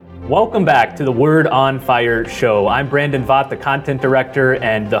Welcome back to the Word on Fire show. I'm Brandon Vaught, the content director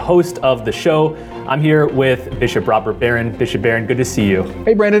and the host of the show. I'm here with Bishop Robert Barron. Bishop Barron, good to see you.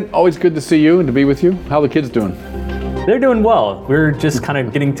 Hey Brandon, always good to see you and to be with you. How are the kids doing? They're doing well. We're just kind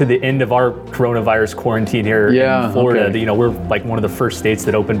of getting to the end of our coronavirus quarantine here in Florida. Okay. You know, we're like one of the first states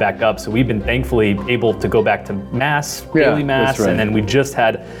that opened back up. So we've been thankfully able to go back to Mass, daily Mass, right. And then we just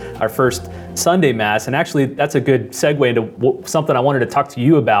had our first Sunday Mass. And actually, that's a good segue into something I wanted to talk to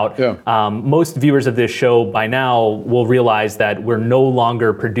you about. Yeah. Most viewers of this show by now will realize that we're no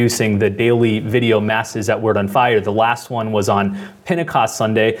longer producing the daily video Masses at Word on Fire. The last one was on Pentecost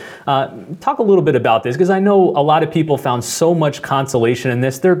Sunday. Talk a little bit about this, because I know a lot of people found so much consolation in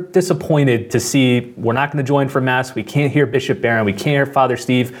this. They're disappointed to see we're not going to join for Mass. We can't hear Bishop Barron. We can't hear Father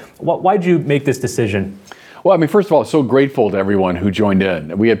Steve. Why'd you make this decision? Well, I mean, first of all, so grateful to everyone who joined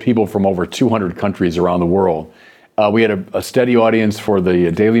in. We had people from over 200 countries around the world. We had a steady audience for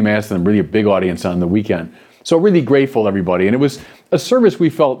the daily Mass and really a big audience on the weekend. So really grateful to everybody. And it was a service we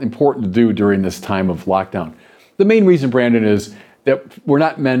felt important to do during this time of lockdown. The main reason, Brandon, is that we're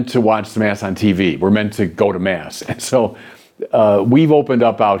not meant to watch the Mass on TV. We're meant to go to Mass. And so we've opened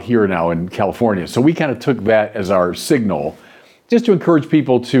up out here now in California. So we kind of took that as our signal just to encourage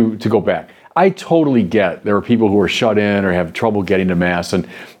people to go back. I totally get there are people who are shut in or have trouble getting to Mass and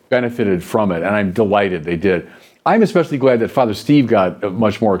benefited from it, and I'm delighted they did. I'm especially glad that Father Steve got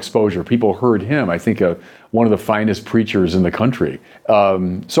much more exposure. People heard him, I think, one of the finest preachers in the country.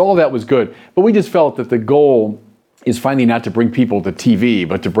 So all of that was good. But we just felt that the goal is finally not to bring people to TV,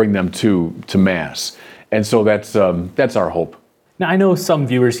 but to bring them to Mass. And so that's our hope. Now, I know some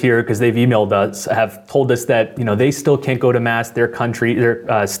viewers here, because they've emailed us, have told us that, you know, they still can't go to Mass. Their country,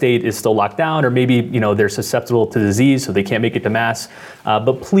 their state is still locked down, or maybe, you know, they're susceptible to disease, so they can't make it to Mass.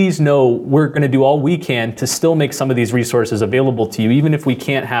 But please know we're going to do all we can to still make some of these resources available to you. Even if we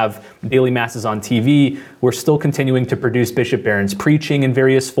can't have daily Masses on TV, we're still continuing to produce Bishop Barron's preaching in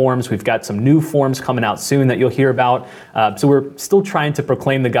various forms. We've got some new forms coming out soon that you'll hear about. So we're still trying to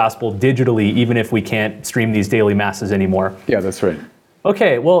proclaim the gospel digitally, even if we can't stream these daily Masses anymore. Yeah, that's right.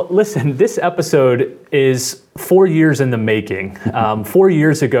 Okay, well, listen, this episode is 4 years in the making. 4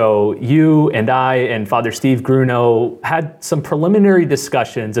 years ago, you and I and Father Steve Grunow had some preliminary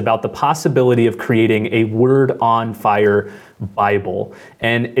discussions about the possibility of creating a Word on Fire Bible.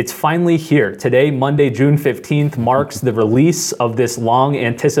 And it's finally here. Today, Monday, June 15th, marks the release of this long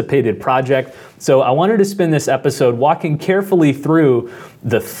anticipated project. So I wanted to spend this episode walking carefully through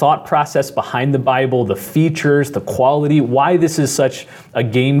the thought process behind the Bible, the features, the quality, why this is such a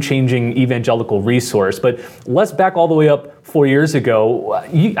game-changing evangelical resource. But let's back all the way up 4 years ago.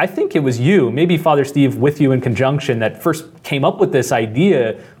 I think it was you, maybe Father Steve with you in conjunction, that first came up with this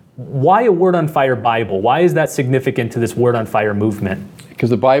idea. Why a Word on Fire Bible? Why is that significant to this Word on Fire movement? Because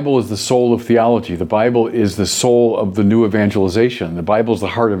the Bible is the soul of theology. The Bible is the soul of the new evangelization. The Bible is the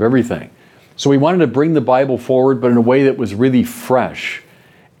heart of everything. So we wanted to bring the Bible forward, but in a way that was really fresh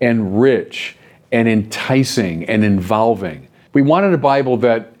and rich and enticing and involving. We wanted a Bible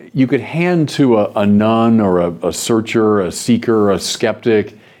that you could hand to a nun or a searcher, a seeker, a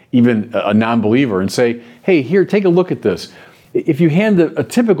skeptic, even a non-believer, and say, hey, here, take a look at this. If you hand a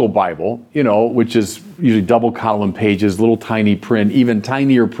typical Bible, you know, which is usually double column pages, little tiny print, even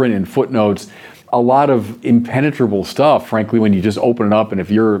tinier print and footnotes, a lot of impenetrable stuff, frankly, when you just open it up, and if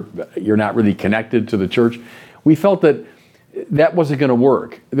you're not really connected to the church, we felt that wasn't going to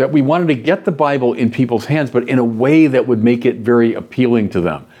work, that we wanted to get the Bible in people's hands, but in a way that would make it very appealing to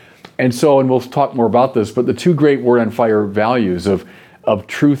them. And so, and we'll talk more about this, but the two great Word on Fire values of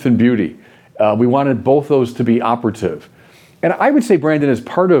truth and beauty, we wanted both those to be operative. And I would say, Brandon, as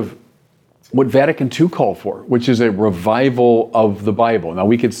part of what Vatican II called for, which is a revival of the Bible. Now,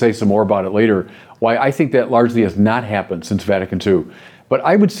 we could say some more about it later, why I think that largely has not happened since Vatican II. But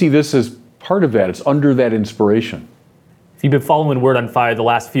I would see this as part of that. It's under that inspiration. If you've been following Word on Fire the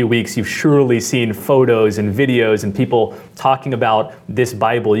last few weeks, you've surely seen photos and videos and people talking about this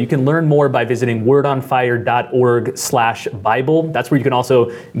Bible. You can learn more by visiting wordonfire.org/Bible. That's where you can also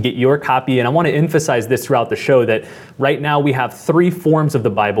get your copy. And I want to emphasize this throughout the show, that right now we have three forms of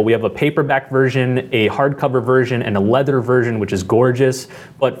the Bible. We have a paperback version, a hardcover version, and a leather version, which is gorgeous.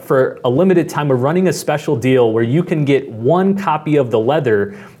 But for a limited time, we're running a special deal where you can get one copy of the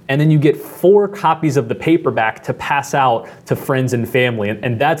leather, and then you get 4 copies of the paperback to pass out to friends and family.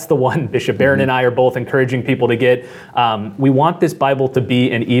 And that's the one Bishop Barron and I are both encouraging people to get. We want this Bible to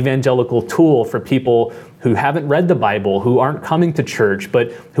be an evangelical tool for people who haven't read the Bible, who aren't coming to church,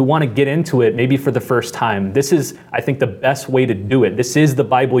 but who want to get into it maybe for the first time. This is, I think, the best way to do it. This is the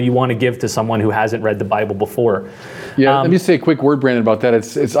Bible you want to give to someone who hasn't read the Bible before. Yeah, let me say a quick word, Brandon, about that.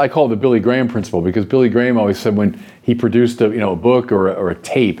 It's I call it the Billy Graham principle, because Billy Graham always said when he produced a book or a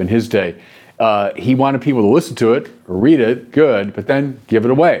tape in his day, he wanted people to listen to it, or read it, good, but then give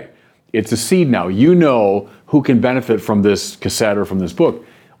it away. It's a seed now. You know who can benefit from this cassette or from this book.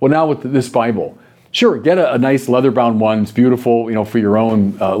 Well, now with this Bible, sure, get a nice leather-bound one. It's beautiful, for your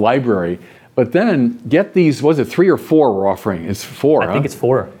own library. But then get these, was it 3 or 4 we're offering? It's 4, I think it's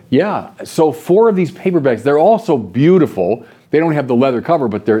 4. Yeah, so 4 of these paperbacks. They're also beautiful. They don't have the leather cover,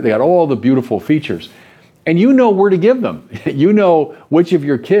 but they got all the beautiful features. And you know where to give them. You know which of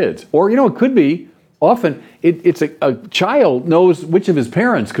your kids, or it could be, often it's a child knows which of his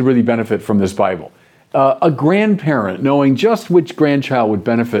parents could really benefit from this Bible. A grandparent knowing just which grandchild would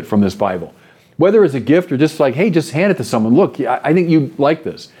benefit from this Bible. Whether as a gift or just like, hey, just hand it to someone. Look, I think you'd like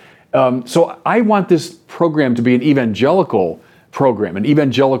this. So I want this program to be an evangelical program, an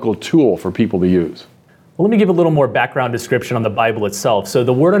evangelical tool for people to use. Well, let me give a little more background description on the Bible itself. So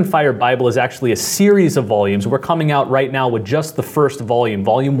the Word on Fire Bible is actually a series of volumes. We're coming out right now with just the first volume,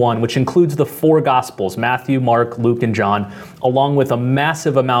 Volume 1, which includes the 4 Gospels, Matthew, Mark, Luke, and John, along with a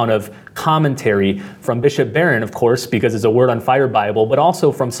massive amount of commentary from Bishop Barron, of course, because it's a Word on Fire Bible, but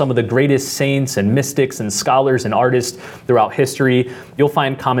also from some of the greatest saints and mystics and scholars and artists throughout history. You'll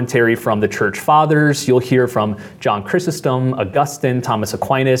find commentary from the Church Fathers. You'll hear from John Chrysostom, Augustine, Thomas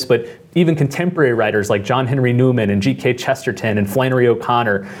Aquinas, but even contemporary writers like John Henry Newman and G.K. Chesterton and Flannery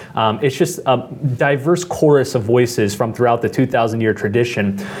O'Connor. It's just a diverse chorus of voices from throughout the 2,000-year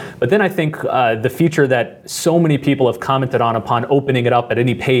tradition. But then I think the feature that so many people have commented on upon opening it up at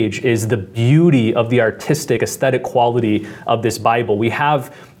any page is the beauty of the artistic, aesthetic quality of this Bible. We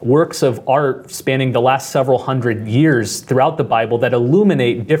have works of art spanning the last several hundred years throughout the Bible that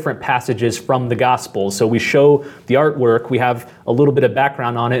illuminate different passages from the Gospels. So we show the artwork, we have a little bit of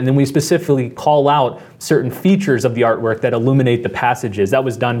background on it, and then we specifically call out certain features of the artwork that illuminate the passages. That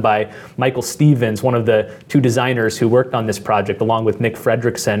was done by Michael Stevens, one of the 2 designers who worked on this project, along with Nick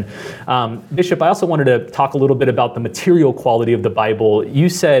Fredrickson. Bishop, I also wanted to talk a little bit about the material quality of the Bible. You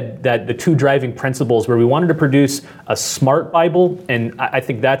said that the 2 driving principles were we wanted to produce a smart Bible, and I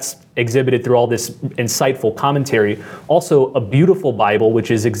think that's exhibited through all this insightful commentary. Also, a beautiful Bible,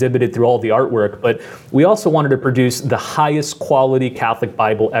 which is exhibited through all the artwork. But we also wanted to produce the highest quality Catholic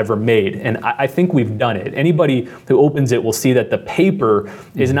Bible ever made. And I think we've done it. Anybody who opens it will see that the paper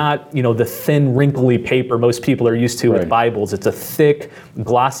is not, the thin, wrinkly paper most people are used to with Bibles. It's a thick,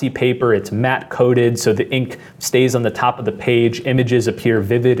 glossy paper. It's matte coated, so the ink stays on the top of the page. Images appear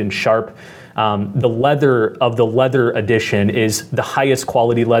vivid and sharp. The leather of the leather edition is the highest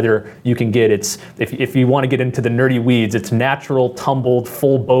quality leather you can get. It's if you want to get into the nerdy weeds, it's natural, tumbled,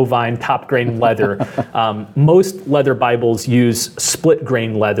 full bovine, top grain leather. Most leather Bibles use split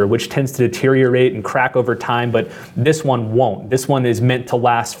grain leather, which tends to deteriorate and crack over time, but this one won't. This one is meant to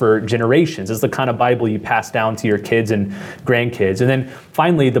last for generations. It's the kind of Bible you pass down to your kids and grandkids. And then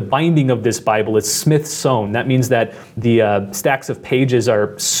finally, the binding of this Bible is Smith sewn. That means that the stacks of pages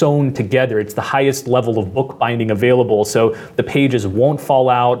are sewn together. It's the highest level of book binding available, so the pages won't fall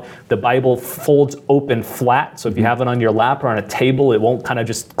out. The Bible folds open flat, so if you have it on your lap or on a table, it won't kind of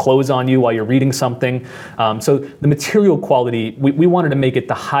just close on you while you're reading something. So the material quality, we wanted to make it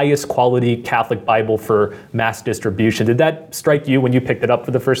the highest quality Catholic Bible for mass distribution. Did that strike you when you picked it up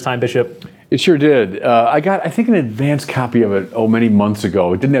for the first time, Bishop? It sure did. I got, I think, an advanced copy of it, many months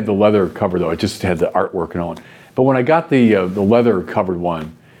ago. It didn't have the leather cover, though. It just had the artwork and all. But when I got the leather covered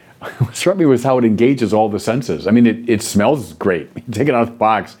one, what struck me was how it engages all the senses. I mean, it smells great. You take it out of the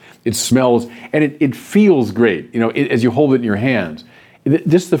box, it smells, and it feels great, as you hold it in your hands.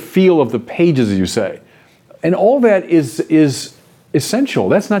 Just the feel of the pages, as you say. And all that is essential.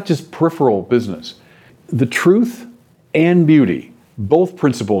 That's not just peripheral business. The truth and beauty, both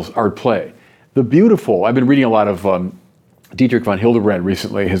principles are at play. The beautiful, I've been reading a lot of Dietrich von Hildebrand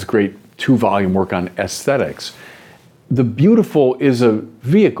recently, his great 2-volume work on aesthetics. The beautiful is a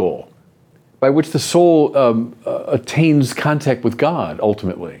vehicle by which the soul attains contact with God,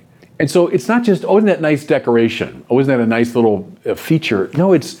 ultimately. And so it's not just, isn't that nice decoration? Isn't that a nice little feature?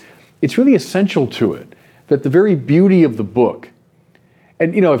 No, it's really essential to it, that the very beauty of the book,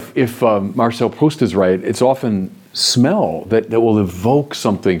 and if Marcel Proust is right, it's often smell that will evoke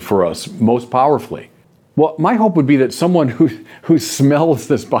something for us most powerfully. Well, my hope would be that someone who smells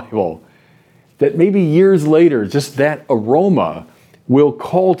this Bible, that maybe years later, just that aroma will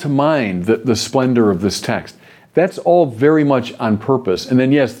call to mind the splendor of this text. That's all very much on purpose. And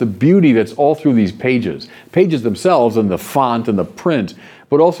then, yes, the beauty that's all through these pages themselves and the font and the print,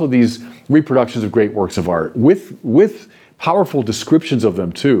 but also these reproductions of great works of art with powerful descriptions of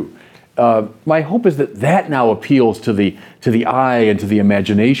them too. My hope is that now appeals to the eye and to the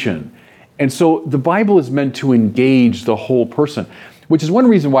imagination. And so the Bible is meant to engage the whole person, which is one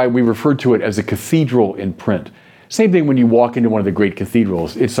reason why we refer to it as a cathedral in print. Same thing when you walk into one of the great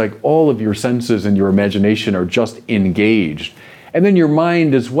cathedrals. It's like all of your senses and your imagination are just engaged. And then your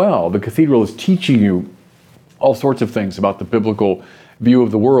mind as well. The cathedral is teaching you all sorts of things about the biblical view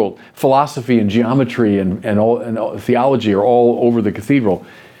of the world. Philosophy and geometry and theology are all over the cathedral.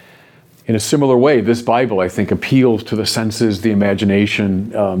 In a similar way, this Bible, I think, appeals to the senses, the imagination.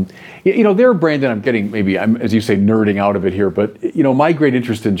 There, Brandon, I'm getting, as you say, nerding out of it here, but, my great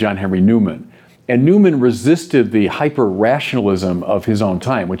interest in John Henry Newman. And Newman resisted the hyper-rationalism of his own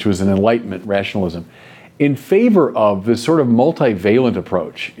time, which was an Enlightenment rationalism, in favor of this sort of multivalent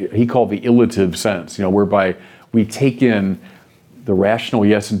approach he called the illative sense, whereby we take in the rational,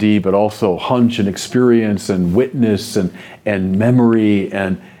 yes, indeed, but also hunch and experience and witness and memory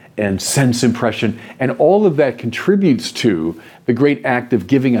and sense impression. And all of that contributes to the great act of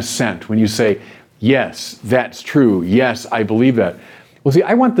giving assent. When you say, yes, that's true, yes, I believe that. Well, see,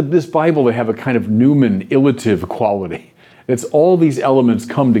 I want this Bible to have a kind of Newman illative quality. It's all these elements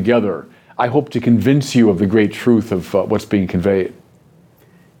come together, I hope, to convince you of the great truth of what's being conveyed.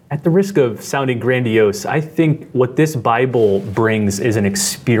 At the risk of sounding grandiose, I think what this Bible brings is an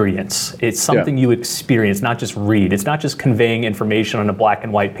experience. It's something you experience, not just read. It's not just conveying information on a black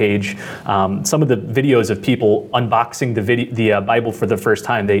and white page. Some of the videos of people unboxing the Bible for the first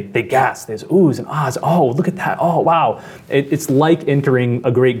time, they gasp. There's oohs and ahs. Oh, look at that. Oh, wow. It's like entering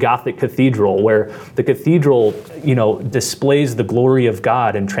a great Gothic cathedral where the cathedral, displays the glory of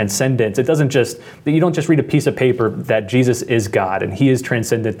God and transcendence. You don't just read a piece of paper that Jesus is God and he is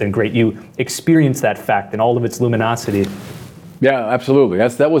transcendent and great. You experience that fact in all of its luminosity. Yeah, absolutely.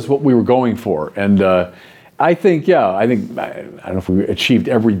 That was what we were going for. And I think, I don't know if we achieved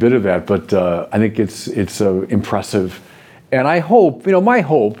every bit of that, but I think it's impressive. And I hope, my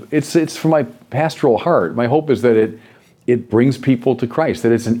hope, it's from my pastoral heart. My hope is that it brings people to Christ,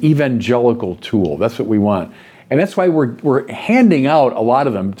 that it's an evangelical tool. That's what we want. And that's why we're handing out a lot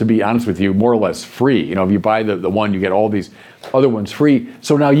of them, to be honest with you, more or less free. If you buy the one, you get all these other ones free.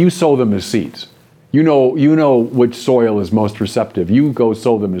 So now you sow them as seeds. You know which soil is most receptive. You go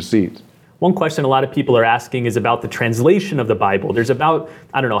sow them as seeds. One question a lot of people are asking is about the translation of the Bible. There's about,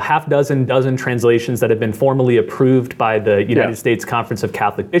 half dozen translations that have been formally approved by the United States Conference of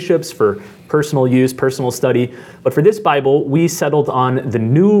Catholic Bishops for personal use, personal study. But for this Bible, we settled on the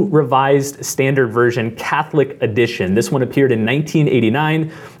New Revised Standard Version Catholic Edition. This one appeared in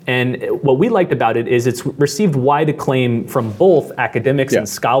 1989. And what we liked about it is it's received wide acclaim from both academics and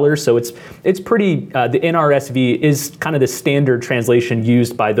scholars. So it's pretty, the NRSV is kind of the standard translation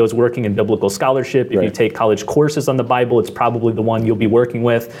used by those working in biblical scholarship. If you take college courses on the Bible, it's probably the one you'll be working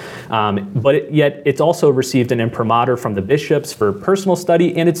with. But yet it's also received an imprimatur from the bishops for personal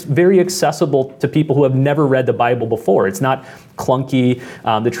study, and it's very accessible to people who have never read the Bible before. It's not clunky.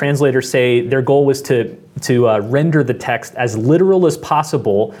 The translators say their goal was to render the text as literal as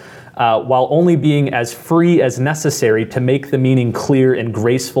possible, while only being as free as necessary to make the meaning clear in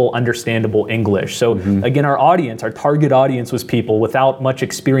graceful, understandable English. So again, our target audience was people without much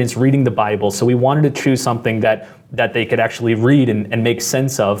experience reading the Bible. So we wanted to choose something that they could actually read and make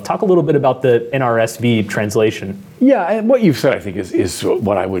sense of. Talk a little bit about the NRSV translation. Yeah, and what you've said, I think, is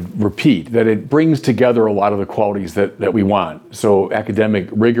what I would repeat, that it brings together a lot of the qualities that we want. So academic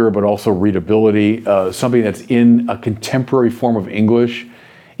rigor, but also readability, something that's in a contemporary form of English.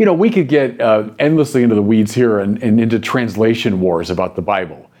 We could get endlessly into the weeds here and into translation wars about the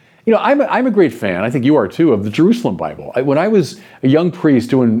Bible. I'm a great fan, I think you are too, of the Jerusalem Bible. When I was a young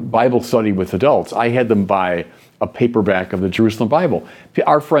priest doing Bible study with adults, I had them buy a paperback of the Jerusalem Bible.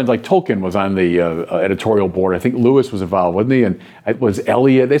 Our friends like Tolkien was on the editorial board. I think Lewis was involved, wasn't he? And it was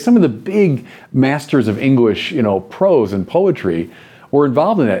Eliot. Some of the big masters of English, prose and poetry were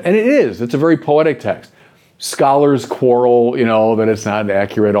involved in that. And it's a very poetic text. Scholars quarrel, that it's not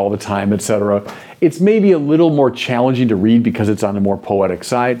accurate all the time, etc. It's maybe a little more challenging to read because it's on the more poetic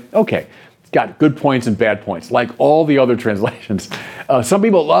side. Okay, it's got good points and bad points, like all the other translations. Some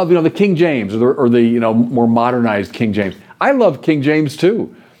people love, the King James or the more modernized King James. I love King James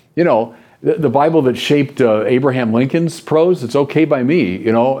too. The Bible that shaped Abraham Lincoln's prose, it's okay by me,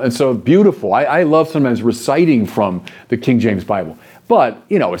 and so beautiful. I love sometimes reciting from the King James Bible. But,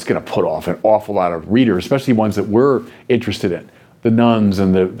 it's going to put off an awful lot of readers, especially ones that we're interested in, the nuns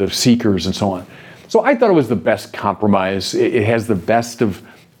and the seekers and so on. So I thought it was the best compromise. It has the best of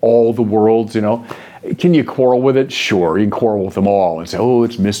all the worlds, you know. Can you quarrel with it? Sure, you can quarrel with them all and say, oh,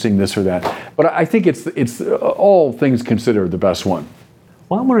 it's missing this or that. But I think it's all things considered the best one.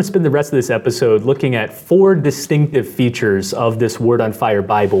 Well, I'm going to spend the rest of this episode looking at 4 distinctive features of this Word on Fire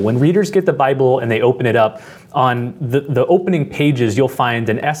Bible. When readers get the Bible and they open it up, on the opening pages, you'll find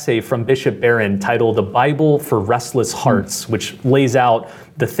an essay from Bishop Barron titled "The Bible for Restless Hearts," which lays out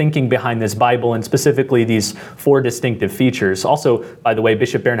the thinking behind this Bible and specifically these 4 distinctive features. Also, by the way,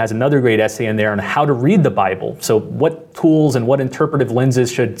 Bishop Barron has another great essay in there on how to read the Bible. So what tools and what interpretive lenses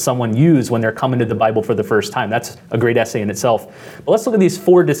should someone use when they're coming to the Bible for the first time? That's a great essay in itself. But let's look at these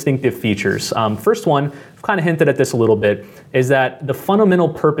 4 distinctive features. First one, I've kind of hinted at this a little bit, is that the fundamental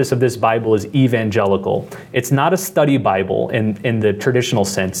purpose of this Bible is evangelical. It's not a study Bible in the traditional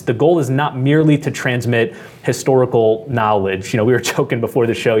sense. The goal is not merely to transmit historical knowledge. You know, we were joking before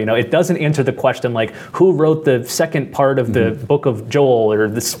the show, you know, it doesn't answer the question like who wrote the second part of the book of Joel or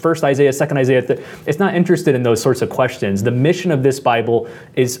this first Isaiah, second Isaiah. It's not interested in those sorts of questions. The mission of this Bible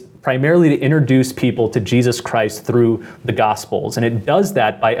is primarily to introduce people to Jesus Christ through the Gospels. And it does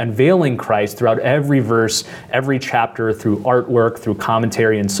that by unveiling Christ throughout every verse, every chapter, through artwork, through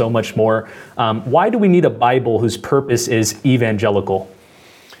commentary, and so much more. Why do we need a Bible whose purpose is evangelical?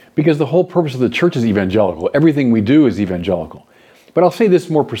 Because the whole purpose of the church is evangelical. Everything we do is evangelical. But I'll say this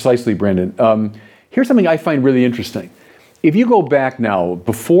more precisely, Brandon. Here's something I find really interesting. If you go back now,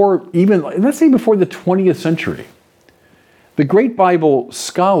 before even, let's say before the 20th century, the great Bible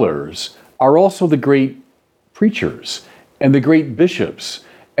scholars are also the great preachers and the great bishops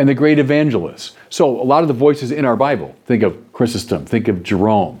and the great evangelists. So a lot of the voices in our Bible, think of Chrysostom, think of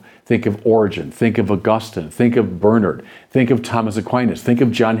Jerome, think of Origen, think of Augustine, think of Bernard, think of Thomas Aquinas, think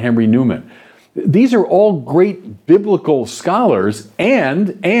of John Henry Newman. These are all great biblical scholars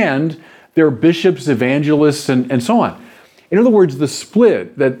and they're bishops, evangelists, and so on. In other words, the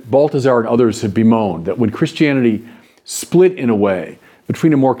split that Balthasar and others have bemoaned, that when Christianity split in a way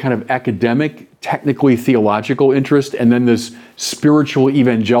between a more kind of academic, technically theological interest and then this spiritual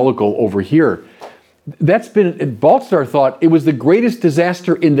evangelical over here, that's been, Balthasar thought it was the greatest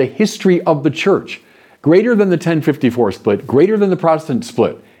disaster in the history of the church, greater than the 1054 split, greater than the Protestant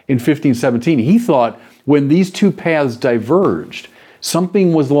split in 1517. He thought when these two paths diverged,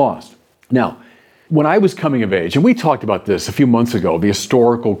 something was lost. Now, when I was coming of age, and we talked about this a few months ago, the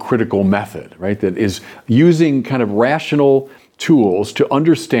historical critical method, right, that is using kind of rational tools to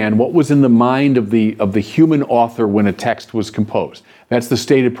understand what was in the mind of the human author when a text was composed. That's the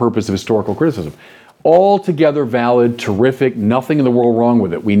stated purpose of historical criticism. Altogether valid, terrific, nothing in the world wrong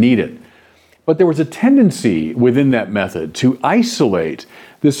with it. We need it. But there was a tendency within that method to isolate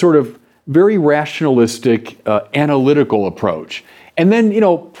this sort of very rationalistic, analytical approach. And then,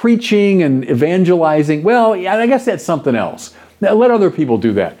 preaching and evangelizing, well, yeah, I guess that's something else. Now, let other people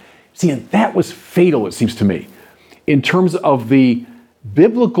do that. See, and that was fatal, it seems to me, in terms of the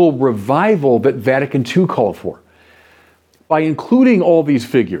biblical revival that Vatican II called for. By including all these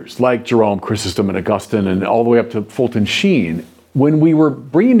figures, like Jerome, Chrysostom, and Augustine, and all the way up to Fulton Sheen, when we were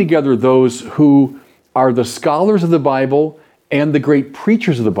bringing together those who are the scholars of the Bible and the great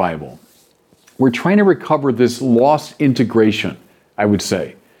preachers of the Bible, we're trying to recover this lost integration, I would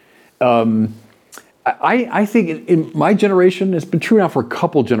say. I think in my generation, it's been true now for a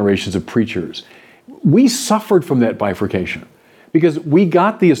couple generations of preachers, we suffered from that bifurcation because we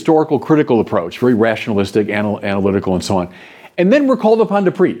got the historical critical approach, very rationalistic, analytical, and so on. And then we're called upon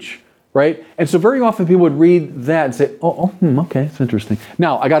to preach, right? And so very often people would read that and say, okay, that's interesting.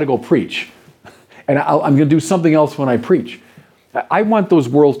 Now I got to go preach. And I'm going to do something else when I preach. I want those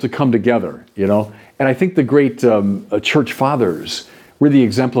worlds to come together, And I think the great church fathers really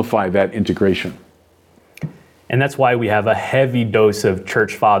exemplify that integration. And that's why we have a heavy dose of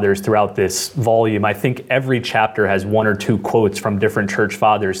church fathers throughout this volume. I think every chapter has 1 or 2 quotes from different church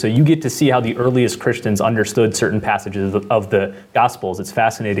fathers. So you get to see how the earliest Christians understood certain passages of the Gospels. It's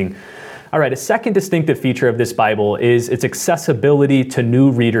fascinating. All right, a second distinctive feature of this Bible is its accessibility to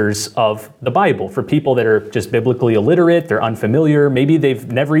new readers of the Bible. For people that are just biblically illiterate, they're unfamiliar, maybe they've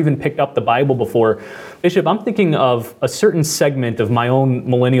never even picked up the Bible before. Bishop, I'm thinking of a certain segment of my own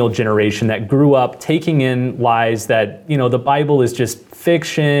millennial generation that grew up taking in lies that, the Bible is just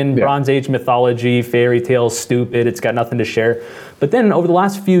fiction, Bronze Age mythology, fairy tales, stupid, it's got nothing to share. But then over the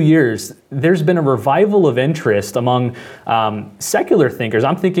last few years, there's been a revival of interest among secular thinkers.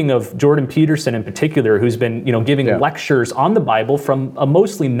 I'm thinking of Jordan Jordan Peterson in particular, who's been, giving lectures on the Bible from a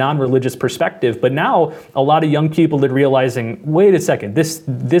mostly non-religious perspective. But now a lot of young people are realizing, wait a second, this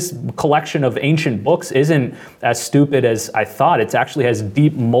collection of ancient books isn't as stupid as I thought. It actually has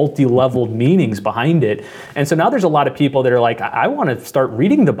deep, multi-leveled meanings behind it. And so now there's a lot of people that are like, I want to start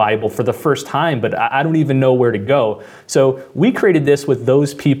reading the Bible for the first time, but I don't even know where to go. So we created this with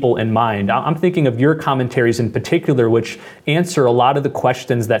those people in mind. I'm thinking of your commentaries in particular, which answer a lot of the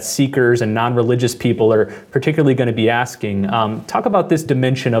questions that seekers and non-religious people are particularly going to be asking. Talk about this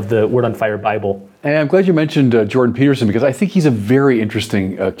dimension of the Word on Fire Bible. And I'm glad you mentioned Jordan Peterson, because I think he's a very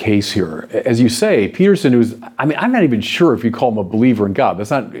interesting case here. As you say, Peterson, I'm not even sure if you call him a believer in God.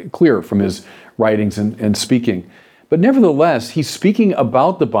 That's not clear from his writings and speaking. But nevertheless, he's speaking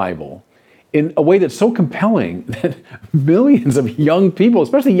about the Bible in a way that's so compelling that millions of young people,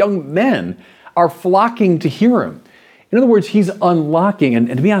 especially young men, are flocking to hear him. In other words, he's unlocking, and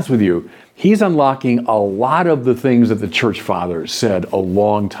to be honest with you, he's unlocking a lot of the things that the church fathers said a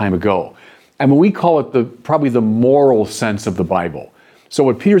long time ago. And when we call it probably the moral sense of the Bible. So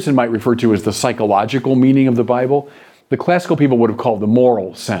what Peterson might refer to as the psychological meaning of the Bible, the classical people would have called the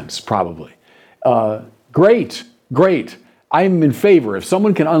moral sense, probably. Great. I'm in favor. If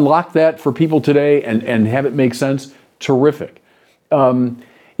someone can unlock that for people today and have it make sense, terrific.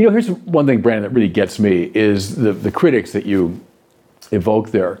 Here's one thing, Brandon, that really gets me is the critics that you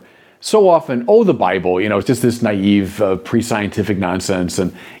evoke there. So often, the Bible, it's just this naive, pre-scientific nonsense.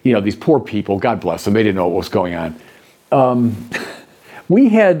 And, these poor people, God bless them, they didn't know what was going on. We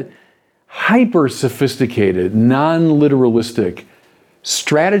had hyper-sophisticated, non-literalistic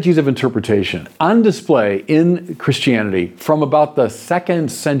strategies of interpretation on display in Christianity from about the 2nd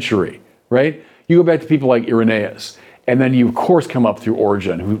century, right? You go back to people like Irenaeus, and then you, of course, come up through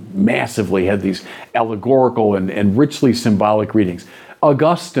Origen, who massively had these allegorical and richly symbolic readings.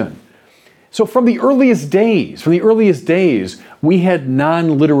 Augustine. So from the earliest days, we had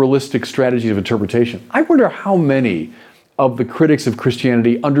non-literalistic strategies of interpretation. I wonder how many of the critics of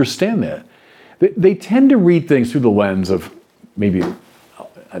Christianity understand that. They tend to read things through the lens of maybe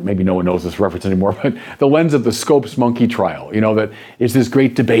no one knows this reference anymore, but the lens of the Scopes monkey trial, that is this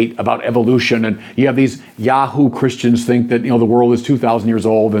great debate about evolution, and you have these Yahoo Christians think that, the world is 2,000 years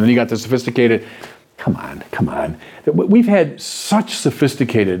old, and then you got the sophisticated, come on. We've had such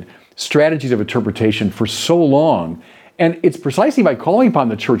sophisticated strategies of interpretation for so long, and it's precisely by calling upon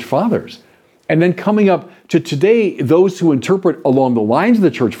the church fathers, and then coming up to today, those who interpret along the lines of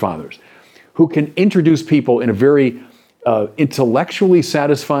the church fathers, who can introduce people in a very intellectually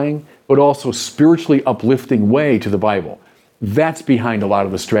satisfying, but also spiritually uplifting way to the Bible. That's behind a lot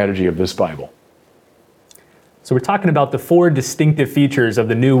of the strategy of this Bible. So we're talking about the 4 distinctive features of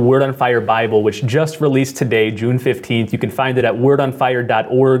the new Word on Fire Bible, which just released today, June 15th. You can find it at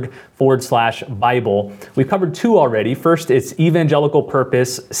wordonfire.org/Bible. We've covered 2 already. First, its evangelical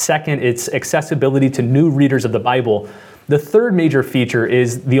purpose. Second, its accessibility to new readers of the Bible. The third major feature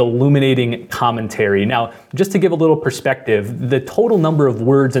is the illuminating commentary. Now, just to give a little perspective, the total number of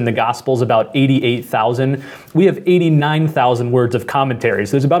words in the Gospel is about 88,000. We have 89,000 words of commentary.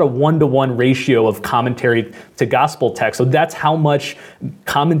 So there's about a 1-to-1 ratio of commentary to Gospel text. So that's how much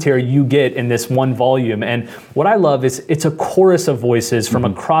commentary you get in this one volume. And what I love is it's a chorus of voices from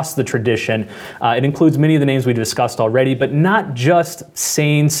across the tradition. It includes many of the names we discussed already, but not just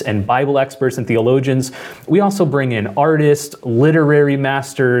saints and Bible experts and theologians. We also bring in artists, literary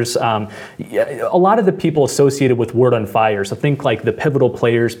masters, a lot of the people associated with Word on Fire. So think like the pivotal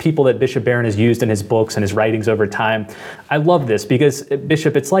players, people that Bishop Barron has used in his books and his writings over time. I love this because,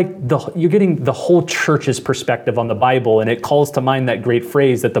 Bishop, it's like you're getting the whole church's perspective on the Bible, and it calls to mind that great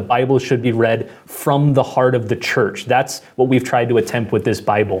phrase that the Bible should be read from the heart of the church. That's what we've tried to attempt with this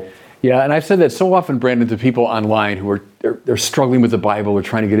Bible. Yeah, and I've said that so often, Brandon, to people online who are they're struggling with the Bible or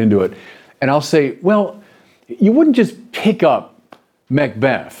trying to get into it. And I'll say, well, you wouldn't just pick up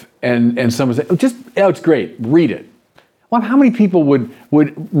Macbeth and someone say, it's great, read it. Well, how many people would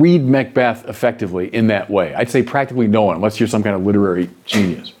read Macbeth effectively in that way? I'd say practically no one, unless you're some kind of literary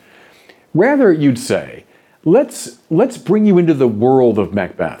genius. Rather, you'd say, let's bring you into the world of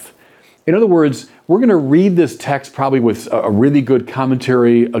Macbeth. In other words, we're going to read this text probably with a really good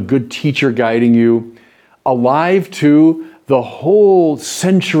commentary, a good teacher guiding you, alive to the whole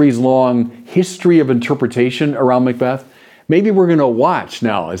centuries-long history of interpretation around Macbeth. Maybe we're going to watch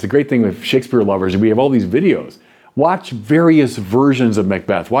now, it's the great thing with Shakespeare lovers, we have all these videos. Watch various versions of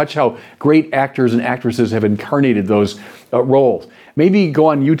Macbeth. Watch how great actors and actresses have incarnated those roles. Maybe go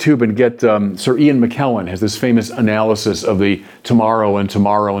on YouTube and get Sir Ian McKellen has this famous analysis of the tomorrow and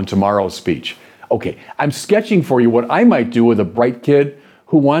tomorrow and tomorrow speech. Okay, I'm sketching for you what I might do with a bright kid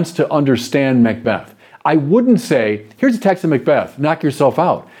who wants to understand Macbeth. I wouldn't say, here's a text of Macbeth, knock yourself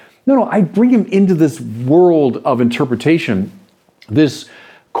out. No, I bring him into this world of interpretation, this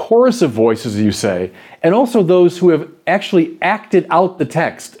chorus of voices, as you say, and also those who have actually acted out the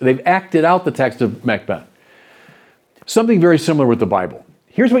text. They've acted out the text of Macbeth. Something very similar with the Bible.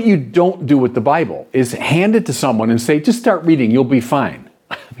 Here's what you don't do with the Bible, is hand it to someone and say, just start reading, you'll be fine.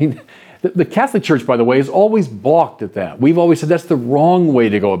 I mean, the Catholic Church, by the way, has always balked at that. We've always said that's the wrong way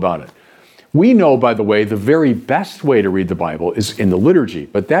to go about it. We know, by the way, the very best way to read the Bible is in the liturgy,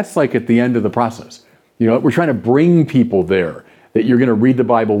 but that's like at the end of the process. You know, we're trying to bring people there, that you're going to read the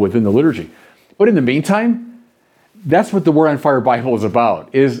Bible within the liturgy. But in the meantime, that's what the Word on Fire Bible is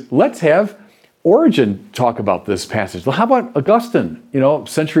about, is let's have Origen talk about this passage. Well, how about Augustine, a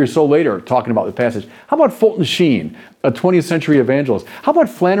century or so later, talking about the passage? How about Fulton Sheen, a 20th century evangelist? How about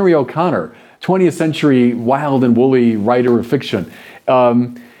Flannery O'Connor, 20th century wild and woolly writer of fiction?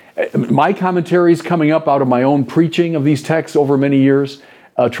 My commentaries coming up out of my own preaching of these texts over many years,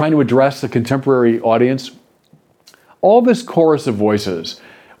 trying to address the contemporary audience. All this chorus of voices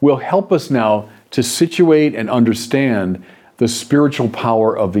will help us now to situate and understand the spiritual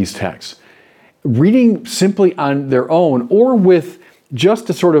power of these texts. Reading simply on their own or with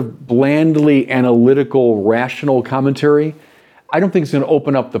just a sort of blandly analytical, rational commentary, I don't think it's going to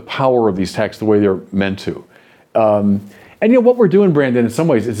open up the power of these texts the way they're meant to. And what we're doing, Brandon, in some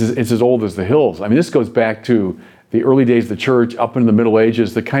ways, it's as old as the hills. I mean, this goes back to the early days of the church, up into the Middle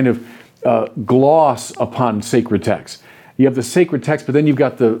Ages, the kind of gloss upon sacred texts. You have the sacred text, but then you've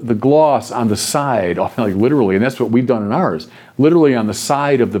got the gloss on the side, like literally, and that's what we've done in ours. Literally on the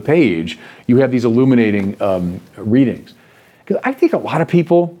side of the page, you have these illuminating readings. Because I think a lot of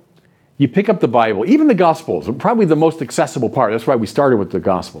people, you pick up the Bible, even the Gospels, probably the most accessible part. That's why we started with the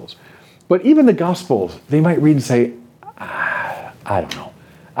Gospels. But even the Gospels, they might read and say, I don't know.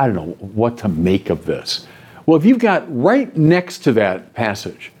 I don't know what to make of this. Well, if you've got right next to that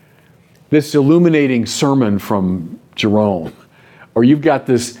passage, this illuminating sermon from Jerome, or you've got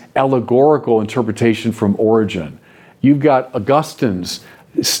this allegorical interpretation from Origen, you've got Augustine's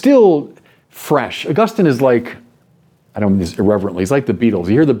still fresh. Augustine is like, I don't mean this irreverently, he's like the Beatles.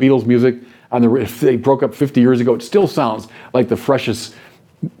 You hear the Beatles music, if they broke up 50 years ago, it still sounds like the freshest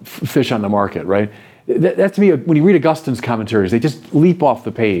fish on the market, right? That to me, when you read Augustine's commentaries, they just leap off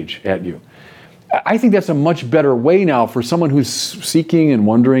the page at you. I think that's a much better way now for someone who's seeking and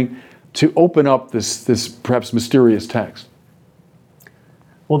wondering to open up this perhaps mysterious text.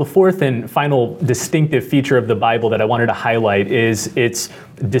 Well, the fourth and final distinctive feature of the Bible that I wanted to highlight is its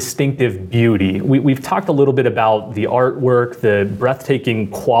distinctive beauty. We've talked a little bit about the artwork, the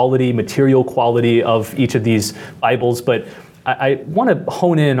breathtaking quality, material quality of each of these Bibles, but I want to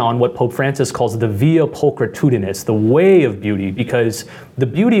hone in on what Pope Francis calls the via pulchritudinis, the way of beauty, because the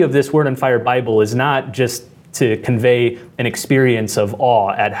beauty of this Word on Fire Bible is not just to convey an experience of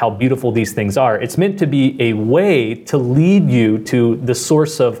awe at how beautiful these things are. It's meant to be a way to lead you to the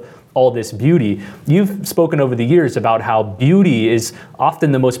source of all this beauty. You've spoken over the years about how beauty is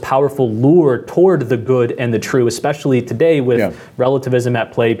often the most powerful lure toward the good and the true, especially today with relativism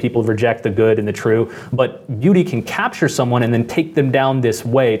at play. People reject the good and the true, but beauty can capture someone and then take them down this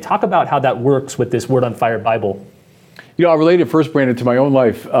way. Talk about how that works with this Word on Fire Bible. I'll relate it first, Brandon, to my own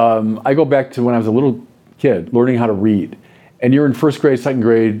life. I go back to when I was a little kid learning how to read. And you're in first grade, second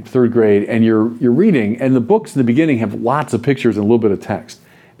grade, third grade, and you're reading, and the books in the beginning have lots of pictures and a little bit of text.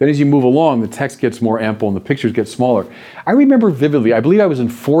 Then as you move along, the text gets more ample and the pictures get smaller. I remember vividly, I believe I was in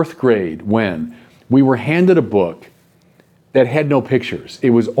fourth grade when we were handed a book that had no pictures. It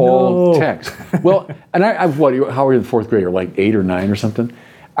was all text. Well, and how were you in fourth grade? Or like 8 or 9 or something?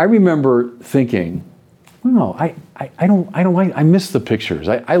 I remember thinking, well, I miss the pictures.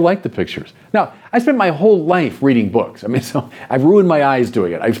 I like the pictures. Now, I spent my whole life reading books. I mean, so I've ruined my eyes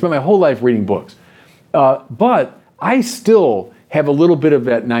doing it. I've spent my whole life reading books. But I still have a little bit of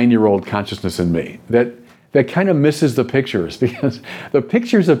that 9-year-old consciousness in me that kind of misses the pictures, because the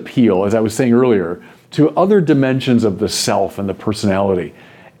pictures appeal, as I was saying earlier, to other dimensions of the self and the personality.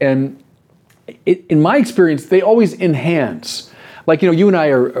 And in my experience, they always enhance. Like, you and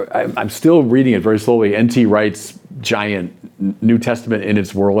I I'm still reading it very slowly, N.T. Wright's giant New Testament in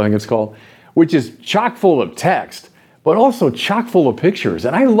its World, I think it's called, which is chock full of text, but also chock full of pictures.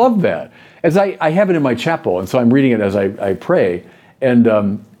 And I love that. As I have it in my chapel, and so I'm reading it as I pray. And,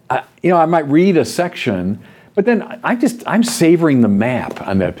 I might read a section, but then I'm savoring the map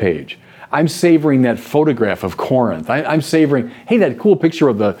on that page. I'm savoring that photograph of Corinth. I'm savoring, hey, that cool picture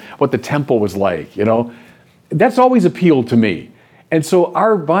of what the temple was like, That's always appealed to me. And so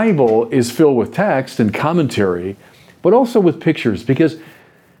our Bible is filled with text and commentary, but also with pictures, because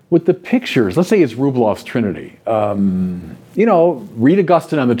with the pictures, let's say it's Rubloff's Trinity. Read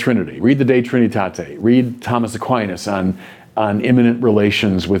Augustine on the Trinity, read the De Trinitate, read Thomas Aquinas on immanent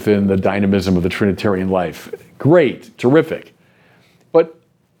relations within the dynamism of the Trinitarian life. Great, terrific. But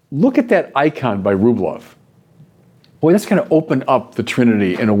look at that icon by Rubloff. Boy, that's going to open up the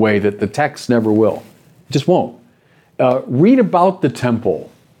Trinity in a way that the text never will. It just won't. Read about the temple,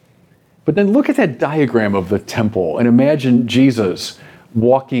 but then look at that diagram of the temple and imagine Jesus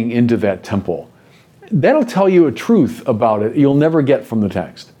walking into that temple. That'll tell you a truth about it you'll never get from the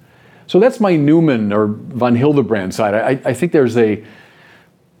text. So that's my Newman or von Hildebrand side. I think there's a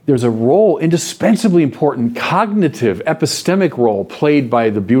role, indispensably important, cognitive, epistemic role played by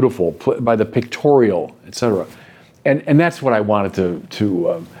the beautiful, by the pictorial, etc. And that's what I wanted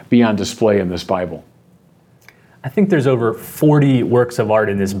to be on display in this Bible. I think there's over 40 works of art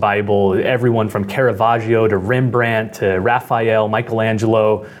in this Bible, everyone from Caravaggio to Rembrandt to Raphael,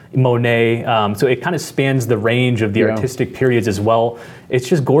 Michelangelo, Monet. So it kind of spans the range of the artistic periods as well. It's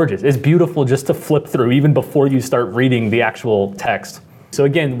just gorgeous. It's beautiful just to flip through, even before you start reading the actual text. So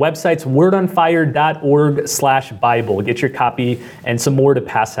again, website's wordonfire.org/Bible. Get your copy and some more to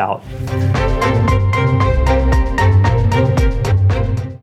pass out.